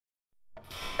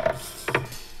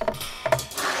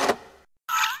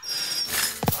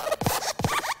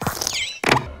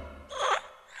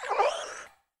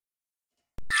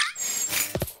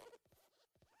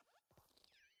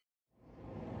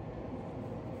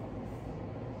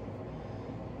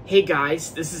Hey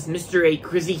guys, this is Mr. A.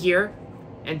 Crizzy here,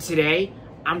 and today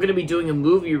I'm going to be doing a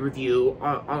movie review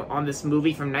on this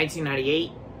movie from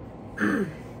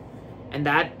 1998, and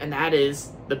that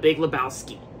is The Big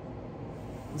Lebowski.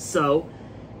 So,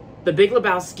 The Big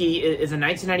Lebowski is a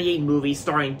 1998 movie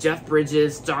starring Jeff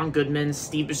Bridges, John Goodman,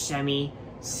 Steve Buscemi,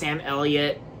 Sam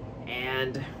Elliott,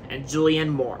 and Julianne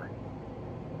Moore.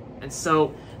 And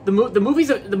so the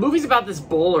movie's about this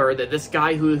bowler, this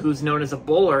guy who's known as a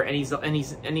bowler, and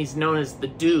he's known as the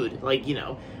Dude. Like, you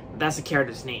know, that's the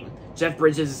character's name. Jeff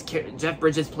Bridges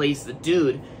plays the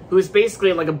Dude, who is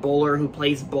basically like a bowler who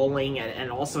plays bowling and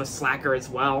also a slacker as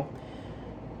well.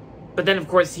 But then, of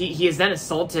course, he is then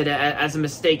assaulted as a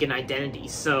mistaken identity.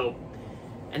 So,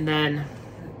 and then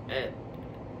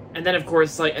of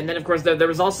course there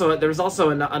was also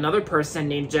another person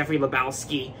named Jeffrey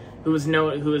Lebowski who was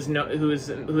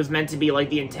meant to be like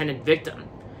the intended victim,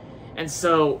 and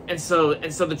so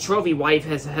the trophy wife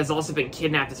has also been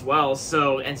kidnapped as well.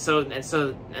 So of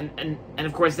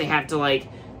course they have to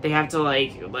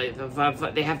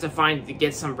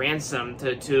get some ransom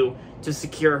to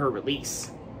secure her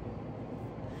release.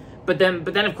 But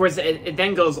then of course it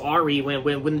then goes awry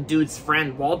when the Dude's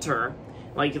friend Walter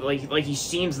like he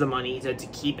schemes the money to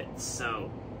keep it. So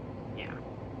yeah.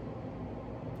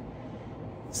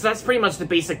 So that's pretty much the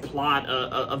basic plot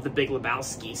of The Big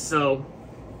Lebowski. So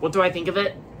what do I think of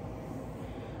it?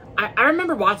 I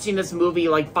remember watching this movie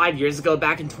like 5 years ago,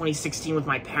 back in 2016 with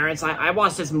my parents. I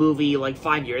watched this movie like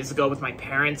 5 years ago with my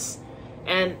parents,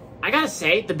 and I gotta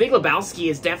say, The Big Lebowski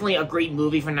is definitely a great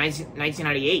movie from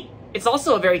 1998. It's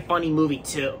also a very funny movie,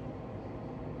 too.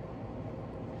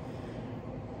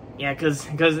 Yeah, because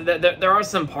there are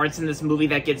some parts in this movie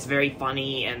that gets very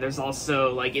funny, and there's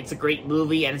also, like, it's a great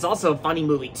movie, and it's also a funny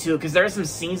movie, too, because there are some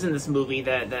scenes in this movie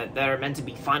that are meant to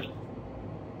be funny.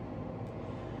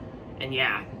 And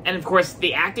yeah, and of course,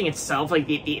 the acting itself, like,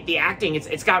 the acting,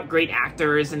 it's got great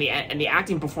actors, and the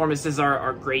acting performances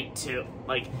are great, too.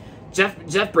 Like,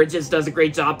 Jeff Bridges does a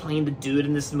great job playing the Dude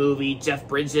in this movie, Jeff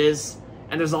Bridges.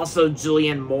 And there's also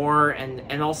Julianne Moore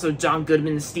and also John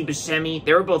Goodman and Steve Buscemi.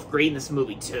 They were both great in this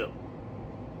movie, too.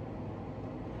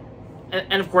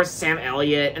 And of course, Sam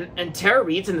Elliott. And Tara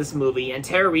Reid's in this movie. And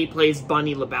Tara Reid plays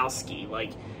Bunny Lebowski.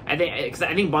 Like, I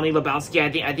think Bunny Lebowski, I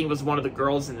think was one of the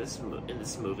girls in this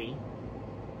movie.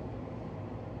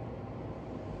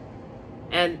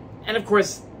 And of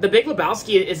course, The Big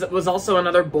Lebowski was also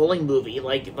another bowling movie.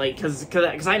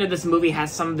 Because I know this movie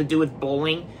has something to do with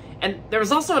bowling. And there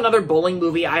was also another bowling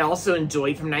movie I also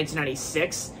enjoyed from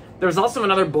 1996. There was also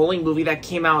another bowling movie that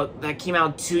came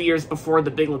out 2 years before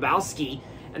The Big Lebowski,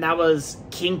 and that was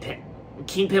Kingpin.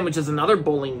 Kingpin, which is another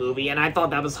bowling movie, and I thought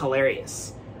that was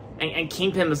hilarious. And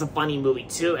Kingpin was a funny movie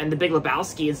too, and The Big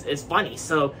Lebowski is funny.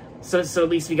 So at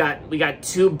least we got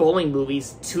two bowling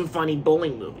movies, two funny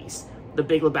bowling movies. The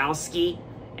Big Lebowski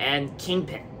and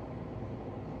Kingpin.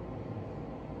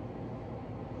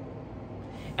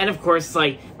 And of course,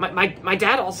 like, my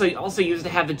dad also used to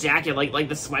have the jacket, like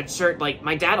the sweatshirt. Like,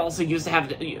 my dad also used to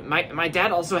have my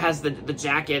dad also has the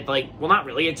jacket, like, well, not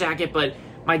really a jacket, but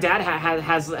my dad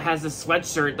has the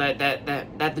sweatshirt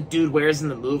that the Dude wears in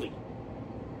the movie,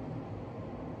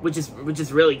 which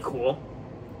is really cool.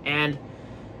 And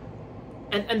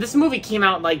this movie came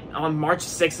out like on March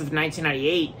 6th of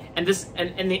 1998, and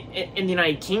in the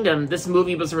United Kingdom, this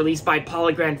movie was released by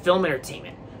Polygram Film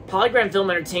Entertainment. Polygram Film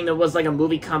Entertainment was like a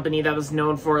movie company that was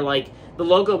known for, like, the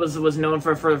logo was known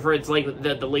for its, like,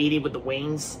 the lady with the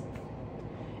wings.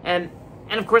 And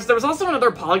of course, there was also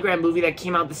another Polygram movie that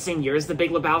came out the same year as The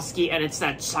Big Lebowski, and it's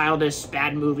that childish,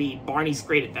 bad movie, Barney's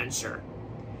Great Adventure.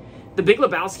 The Big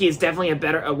Lebowski is definitely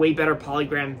a way better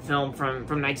Polygram film from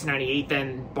 1998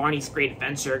 than Barney's Great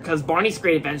Adventure, because Barney's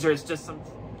Great Adventure is just some...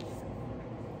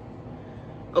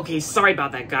 Okay, sorry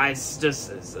about that, guys. Just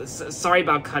sorry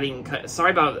about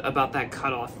sorry about that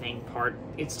cutoff thing part.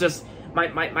 It's just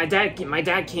my dad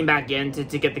came back in to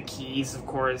get the keys, of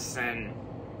course, and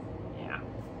yeah.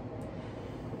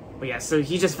 But yeah, so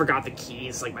he just forgot the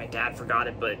keys, like my dad forgot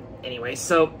it. But anyway,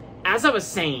 so as I was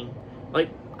saying,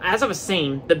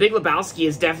 The Big Lebowski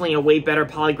is definitely a way better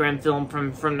Polygram film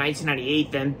from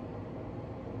 1998 than,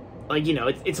 like, you know,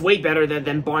 it's way better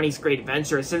than Barney's Great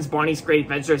Adventure, since Barney's Great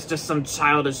Adventure is just some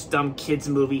childish, dumb kids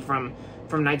movie from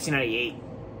 1998.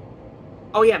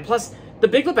 Oh yeah, plus, The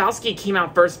Big Lebowski came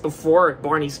out first before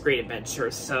Barney's Great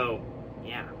Adventure, so,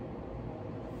 yeah.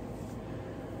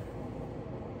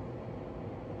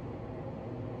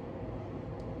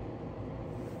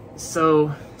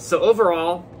 So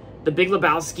overall, The Big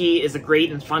Lebowski is a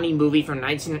great and funny movie from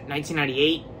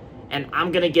 1998, and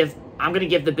I'm gonna give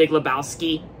The Big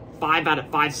Lebowski 5 out of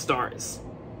 5 stars.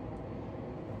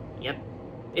 Yep.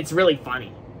 It's really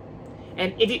funny.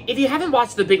 And if you haven't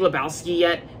watched The Big Lebowski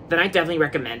yet, then I definitely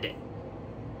recommend it.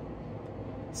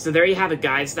 So there you have it,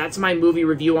 guys. That's my movie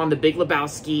review on The Big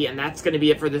Lebowski, and that's going to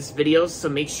be it for this video. So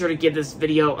make sure to give this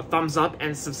video a thumbs up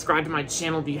and subscribe to my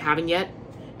channel if you haven't yet.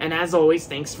 And as always,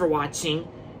 thanks for watching.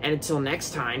 And until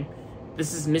next time,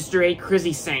 this is Mr. A.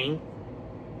 Crizzy saying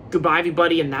goodbye,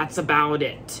 everybody, and that's about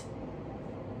it.